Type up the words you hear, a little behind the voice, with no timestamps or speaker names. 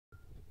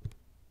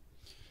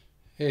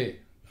Hey,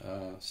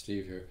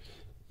 Steve here.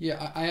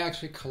 Yeah, I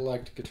actually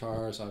collect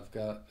guitars. I've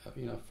got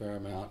a fair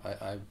amount.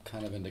 I'm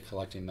kind of into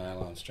collecting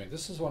nylon string.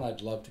 This is one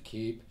I'd love to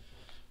keep.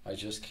 I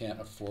just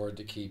can't afford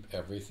to keep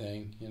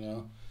everything.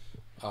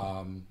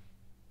 Um,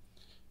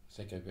 I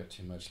think I've got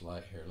too much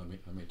light here. Let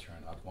me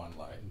turn up one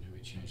light and let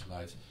me change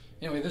lights.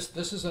 Anyway, this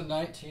is a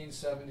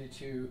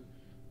 1972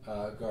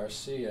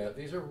 Garcia.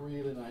 These are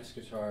really nice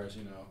guitars.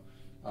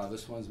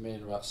 This one's made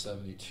in about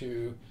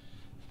 72,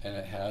 and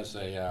it has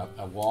a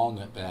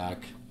walnut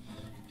back,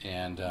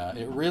 and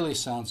it really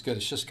sounds good.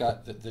 It's just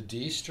got the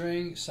D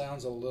string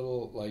sounds a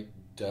little like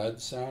dud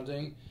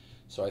sounding,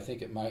 so I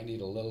think it might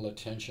need a little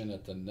attention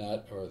at the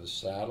nut or the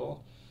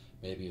saddle,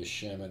 maybe a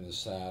shim in the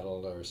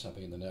saddle or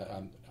something in the nut.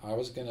 I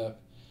was gonna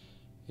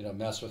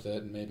mess with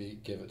it and maybe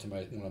give it to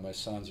one of my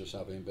sons or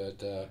something,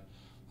 but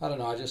I don't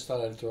know. I just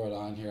thought I'd throw it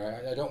on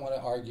here. I don't want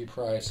to argue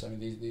price. I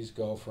mean, these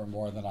go for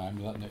more than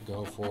I'm letting it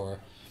go for.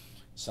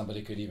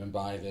 Somebody could even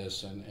buy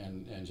this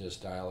and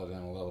just dial it in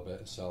a little bit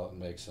and sell it and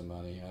make some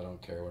money. I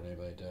don't care what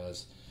anybody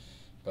does.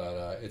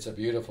 But it's a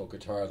beautiful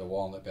guitar. The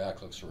walnut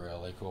back looks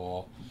really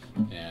cool.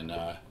 And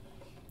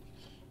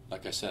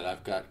like I said,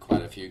 I've got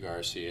quite a few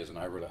Garcias, and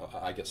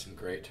I get some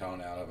great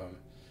tone out of them.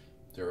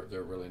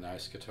 They're really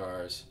nice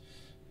guitars.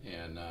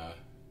 And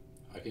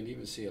I can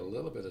even see a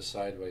little bit of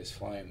sideways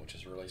flame, which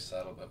is really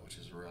subtle, but which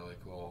is really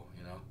cool.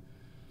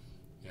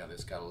 Yeah,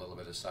 there's got a little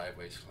bit of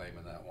sideways flame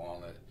in that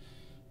walnut.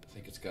 I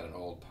think it's got an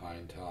old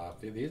pine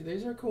top.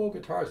 These are cool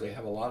guitars. They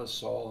have a lot of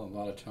soul and a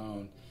lot of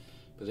tone.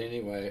 But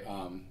anyway,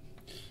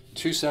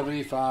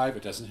 275.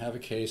 It doesn't have a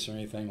case or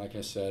anything. Like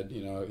I said,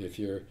 if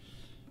you're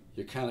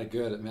kind of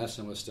good at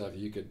messing with stuff,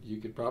 you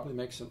could probably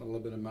make a little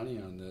bit of money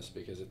on this,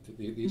 because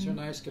these are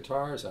nice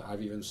guitars.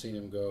 I've even seen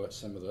them go at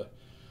some of the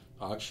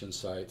auction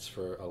sites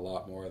for a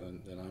lot more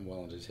than I'm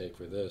willing to take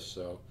for this.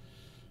 So,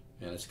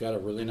 and it's got a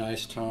really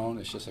nice tone.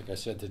 It's just like I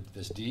said,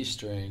 this D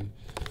string,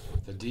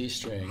 the D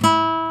string.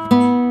 But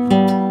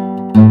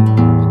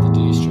the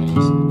D string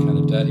is kind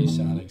of duddy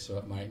sounding, so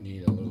it might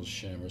need a little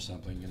shim or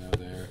something,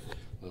 there,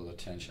 a little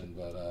attention,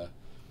 but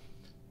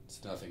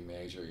it's nothing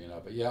major.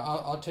 But yeah,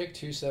 I'll take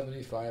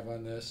 275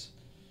 on this,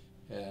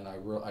 and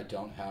I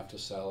don't have to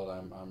sell it.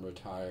 I'm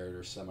retired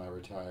or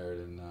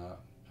semi-retired, and I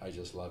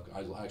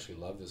actually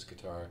love this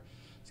guitar.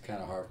 It's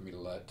kind of hard for me to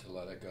let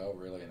it go,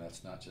 really, and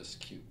that's not just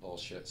cute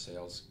bullshit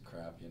sales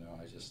crap.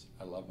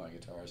 I love my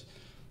guitars,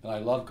 and I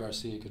love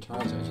Garcia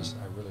guitars.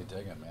 I really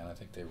dig them, man. I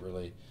think they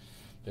really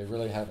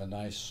have a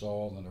nice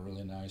soul and a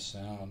really nice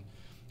sound.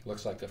 It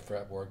looks like the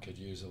fretboard could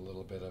use a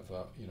little bit of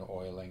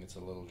oiling. It's a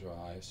little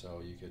dry, so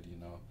you could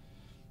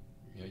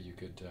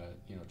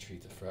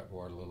treat the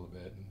fretboard a little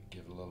bit and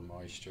give it a little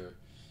moisture.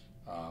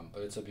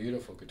 But it's a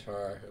beautiful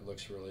guitar. It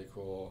looks really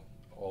cool.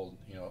 Old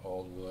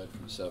wood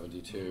from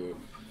 72.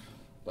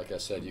 Like I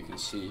said, you can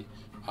see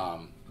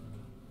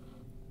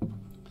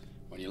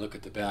when you look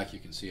at the back, you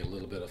can see a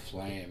little bit of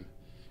flame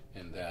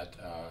in that.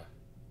 I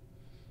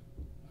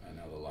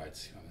know the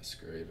light's kind of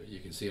screwy, but you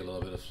can see a little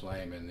bit of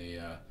flame in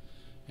the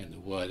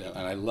wood, and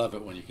I love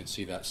it when you can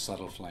see that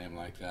subtle flame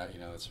like that.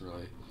 It's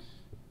really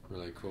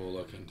cool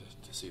looking to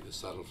see the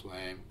subtle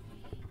flame.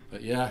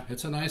 But yeah,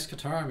 it's a nice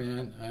guitar,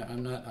 man.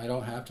 I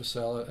don't have to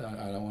sell it.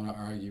 I don't want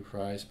to argue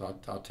price,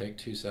 but I'll take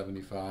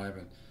 275.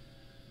 And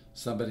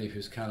somebody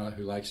who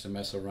likes to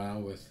mess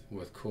around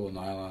with cool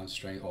nylon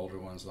string, older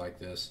ones like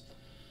this,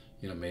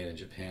 made in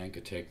Japan,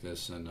 could take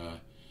this and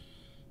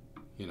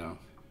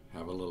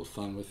have a little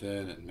fun with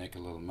it and make a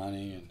little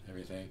money and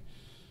everything.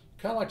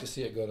 Kind of like to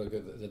see it go to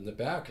good. The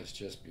back is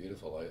just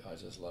beautiful. I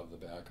just love the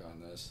back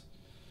on this.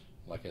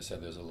 Like I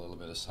said, there's a little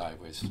bit of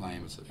sideways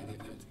flame.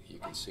 You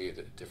can see it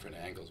at different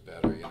angles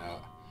better,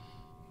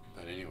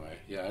 But anyway,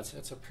 yeah,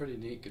 it's a pretty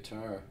neat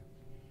guitar.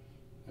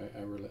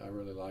 I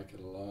really like it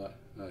a lot.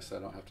 Like I said,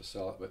 I don't have to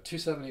sell it, but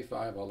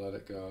 275, I'll let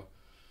it go.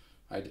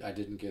 I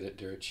didn't get it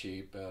dirt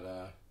cheap,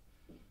 but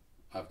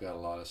I've got a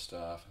lot of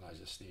stuff, and I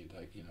just need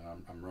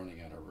I'm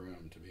running out of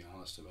room, to be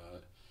honest about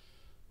it.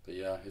 But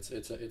yeah, it's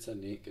a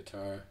neat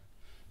guitar.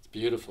 It's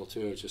beautiful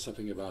too. It's just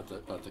something about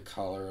the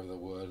color of the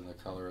wood and the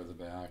color of the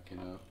back,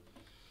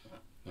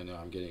 I know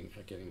I'm getting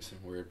probably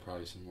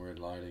some weird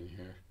lighting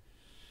here.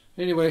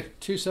 Anyway,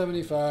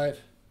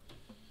 275,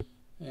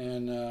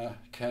 and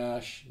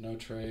cash, no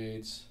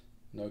trades,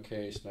 no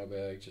case, no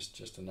bag,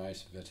 just a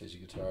nice vintage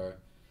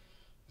guitar.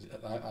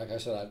 Like I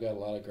said, I've got a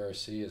lot of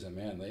Garcias, and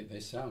man, they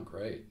sound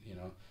great.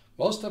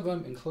 Most of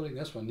them, including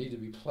this one, need to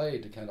be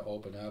played to kind of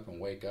open up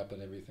and wake up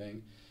and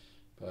everything.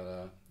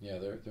 But yeah,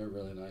 they're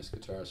really nice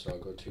guitars. So I'll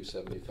go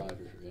 275 if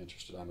you're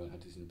interested. I'm in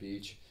Huntington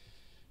Beach.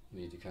 You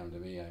need to come to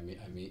me. I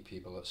meet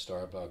people at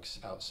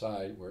Starbucks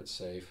outside where it's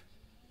safe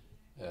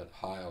at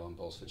Heil and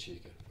Bolsa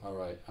Chica. All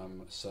right,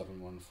 I'm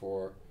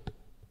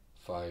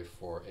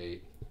 714-548-0385.